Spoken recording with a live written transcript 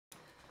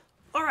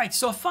All right,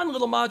 so a fun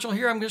little module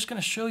here. I'm just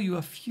going to show you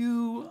a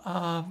few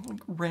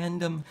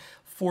random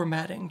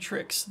formatting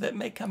tricks that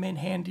may come in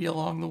handy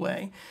along the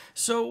way.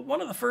 So one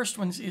of the first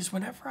ones is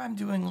whenever I'm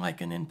doing like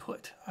an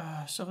input.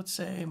 So let's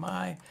say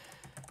my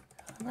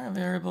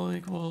variable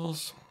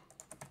equals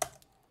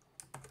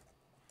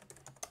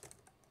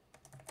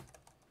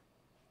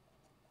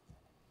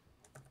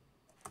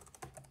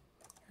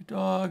your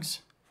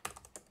dog's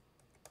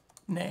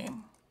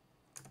name.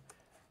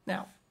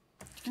 Now,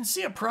 you can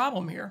see a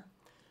problem here,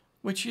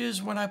 which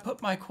is when I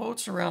put my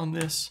quotes around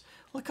this,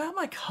 look how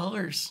my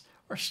colors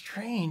are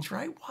strange,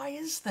 right? Why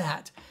is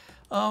that?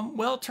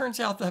 Well, it turns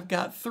out that I've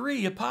got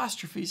 3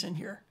 apostrophes in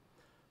here.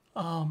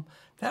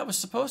 That was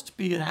supposed to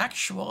be an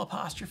actual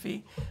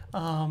apostrophe,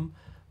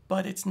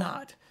 but it's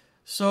not.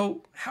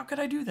 So how could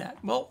I do that?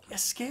 Well,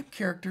 escape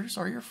characters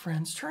are your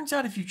friends. Turns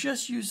out if you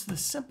just use the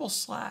simple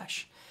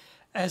slash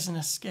as an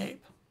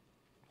escape,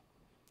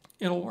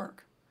 it'll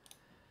work.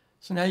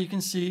 So now you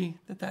can see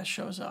that that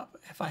shows up.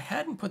 If I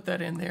hadn't put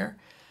that in there,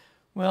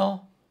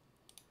 well,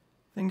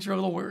 things are a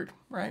little weird,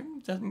 right?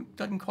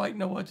 Doesn't quite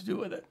know what to do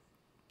with it.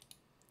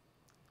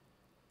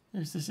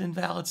 There's this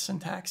invalid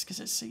syntax because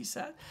it sees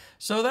that.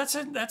 So that's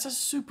a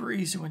super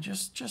easy one.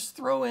 Just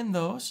throw in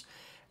those,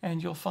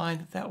 and you'll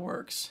find that that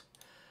works.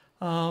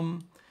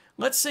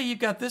 Let's say you've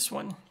got this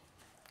one.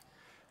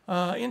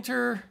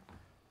 Enter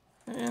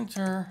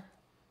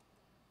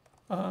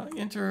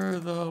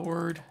the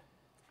word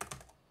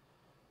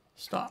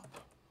stop.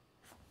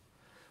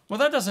 Well,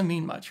 that doesn't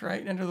mean much,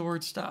 right? Enter the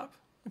word stop.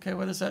 Okay,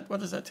 what does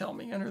that tell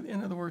me? Enter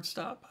the word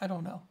stop. I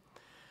don't know.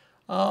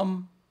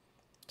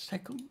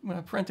 When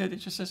I print it, it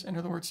just says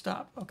enter the word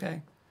stop.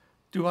 Okay.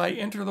 Do I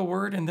enter the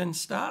word and then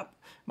stop?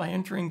 Am I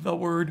entering the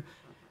word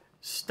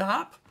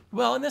stop?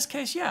 Well, in this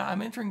case, yeah,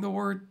 I'm entering the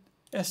word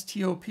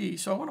S-T-O-P.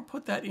 So I want to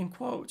put that in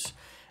quotes.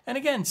 And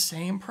again,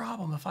 same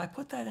problem. If I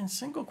put that in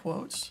single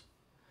quotes,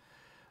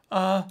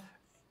 as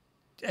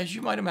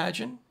you might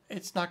imagine,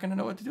 it's not going to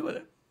know what to do with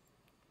it.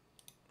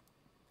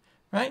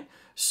 Right?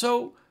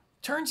 So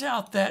turns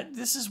out that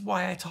this is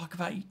why I talk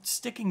about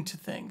sticking to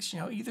things,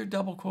 either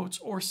double quotes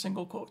or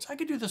single quotes. I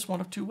could do this one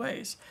of 2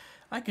 ways.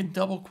 I can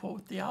double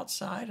quote the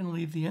outside and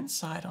leave the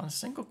inside on a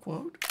single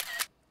quote.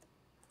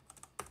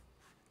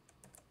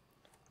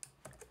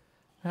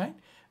 Right?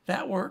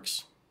 That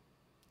works.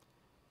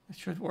 It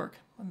should work.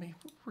 Let me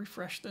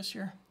refresh this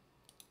here.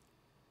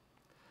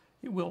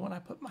 It will when I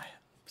put my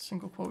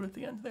single quote at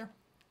the end there.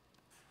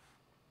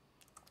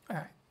 All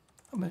right.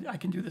 I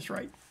can do this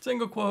right.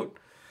 Single quote,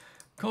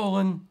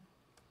 colon,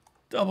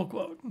 double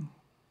quote,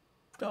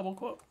 double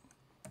quote,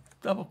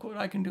 double quote.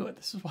 I can do it.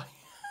 This is why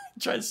I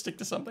try to stick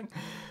to something.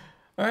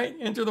 All right,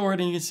 enter the word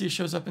and you can see it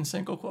shows up in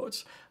single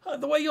quotes.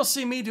 The way you'll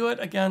see me do it,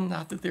 again,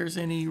 not that there's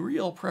any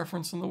real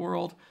preference in the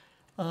world,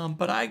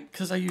 but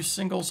because I use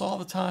singles all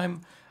the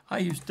time, I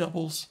use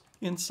doubles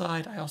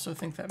inside. I also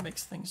think that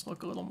makes things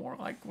look a little more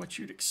like what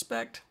you'd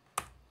expect.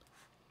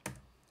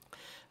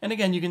 And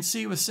again, you can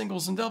see with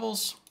singles and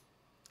doubles.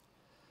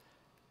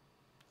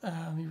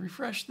 Let me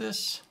refresh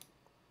this.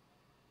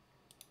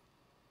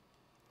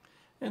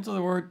 Enter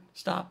the word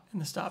stop, and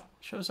the stop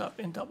shows up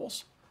in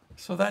doubles.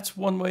 So that's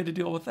one way to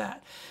deal with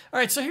that. All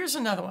right, so here's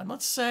another one.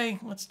 Let's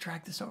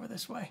drag this over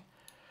this way.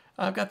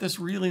 I've got this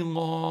really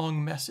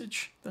long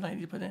message that I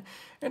need to put in.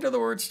 Enter the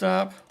word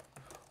stop,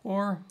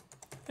 or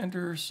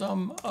enter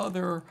some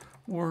other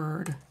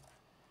word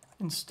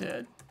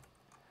instead.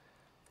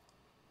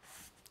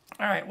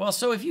 All right, well,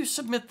 so if you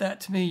submit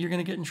that to me, you're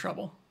going to get in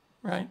trouble,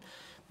 right?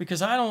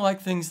 Because I don't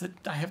like things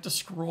that I have to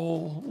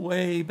scroll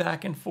way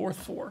back and forth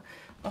for.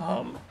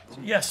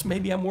 Yes,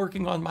 maybe I'm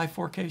working on my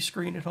 4K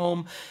screen at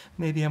home.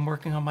 Maybe I'm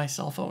working on my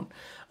cell phone.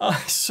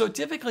 So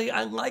typically,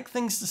 I like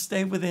things to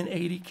stay within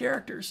 80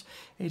 characters.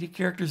 80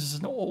 characters is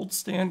an old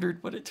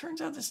standard, but it turns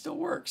out it still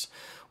works.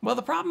 Well,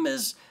 the problem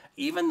is,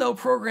 even though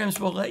programs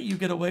will let you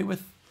get away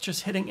with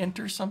just hitting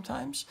enter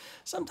sometimes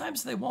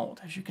they won't,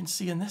 as you can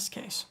see in this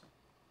case.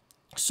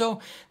 So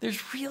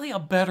there's really a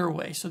better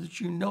way so that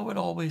you know it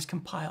always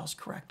compiles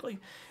correctly.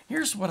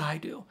 Here's what I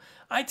do.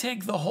 I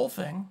take the whole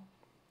thing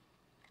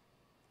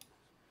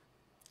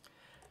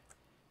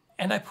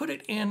and I put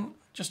it in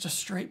just a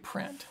straight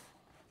print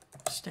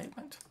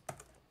statement.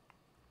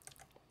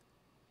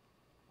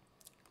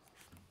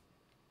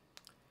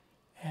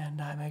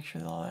 And I make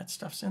sure that all that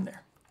stuff's in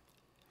there.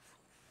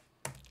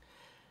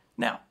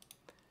 Now,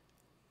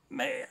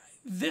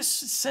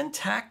 this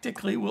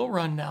syntactically will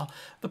run now.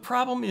 The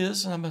problem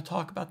is, and I'm going to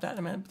talk about that in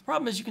a minute, the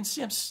problem is you can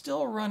see I'm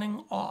still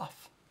running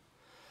off.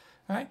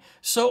 All right?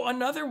 So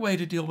another way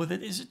to deal with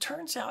it is it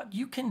turns out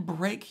you can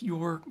break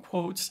your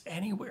quotes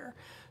anywhere.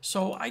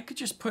 So I could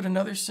just put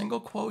another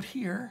single quote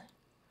here,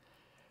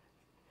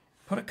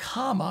 put a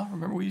comma.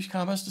 Remember, we use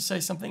commas to say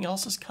something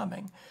else is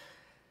coming.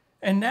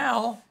 And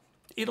now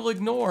it'll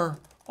ignore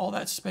all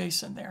that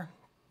space in there.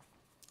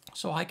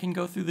 So I can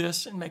go through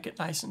this and make it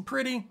nice and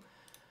pretty.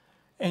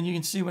 And you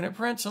can see when it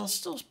prints, it'll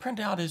still print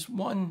out as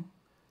one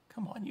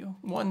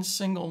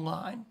single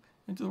line.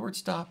 into the word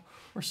stop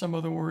or some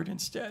other word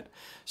instead.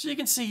 So you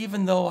can see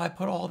even though I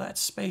put all that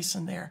space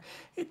in there,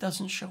 it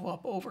doesn't show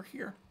up over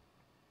here.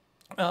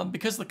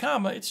 Because the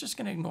comma, it's just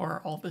going to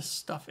ignore all this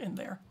stuff in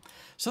there.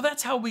 So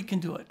that's how we can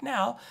do it.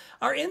 Now,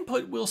 our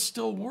input will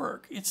still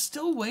work. It's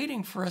still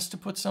waiting for us to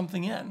put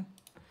something in.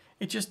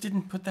 It just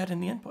didn't put that in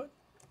the input.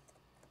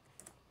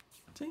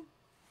 See?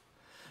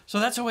 So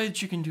that's a way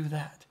that you can do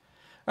that.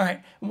 All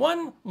right,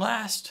 one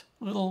last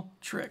little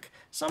trick.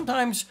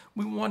 Sometimes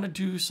we want to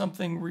do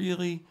something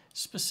really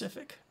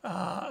specific.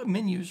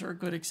 Menus are a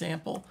good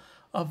example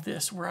of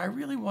this, where I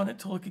really want it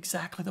to look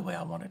exactly the way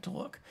I want it to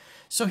look.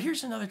 So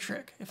here's another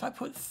trick. If I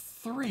put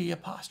 3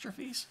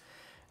 apostrophes,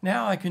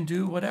 now I can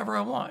do whatever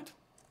I want.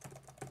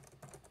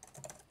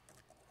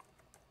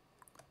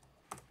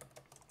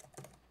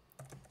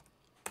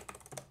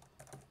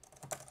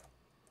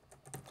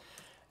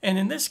 And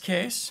in this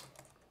case,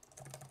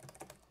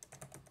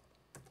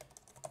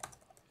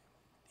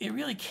 it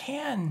really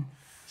can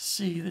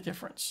see the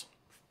difference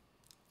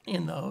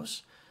in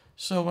those.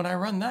 So when I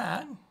run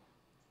that,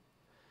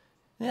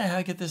 yeah,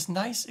 I get this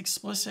nice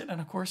explicit, and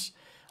of course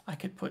I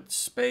could put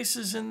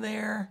spaces in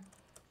there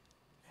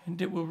and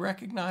it will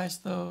recognize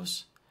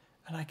those,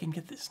 and I can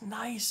get this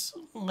nice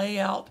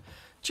layout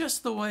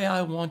just the way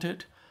I want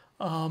it,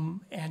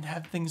 and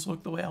have things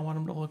look the way I want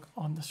them to look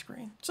on the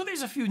screen. So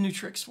there's a few new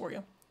tricks for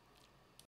you.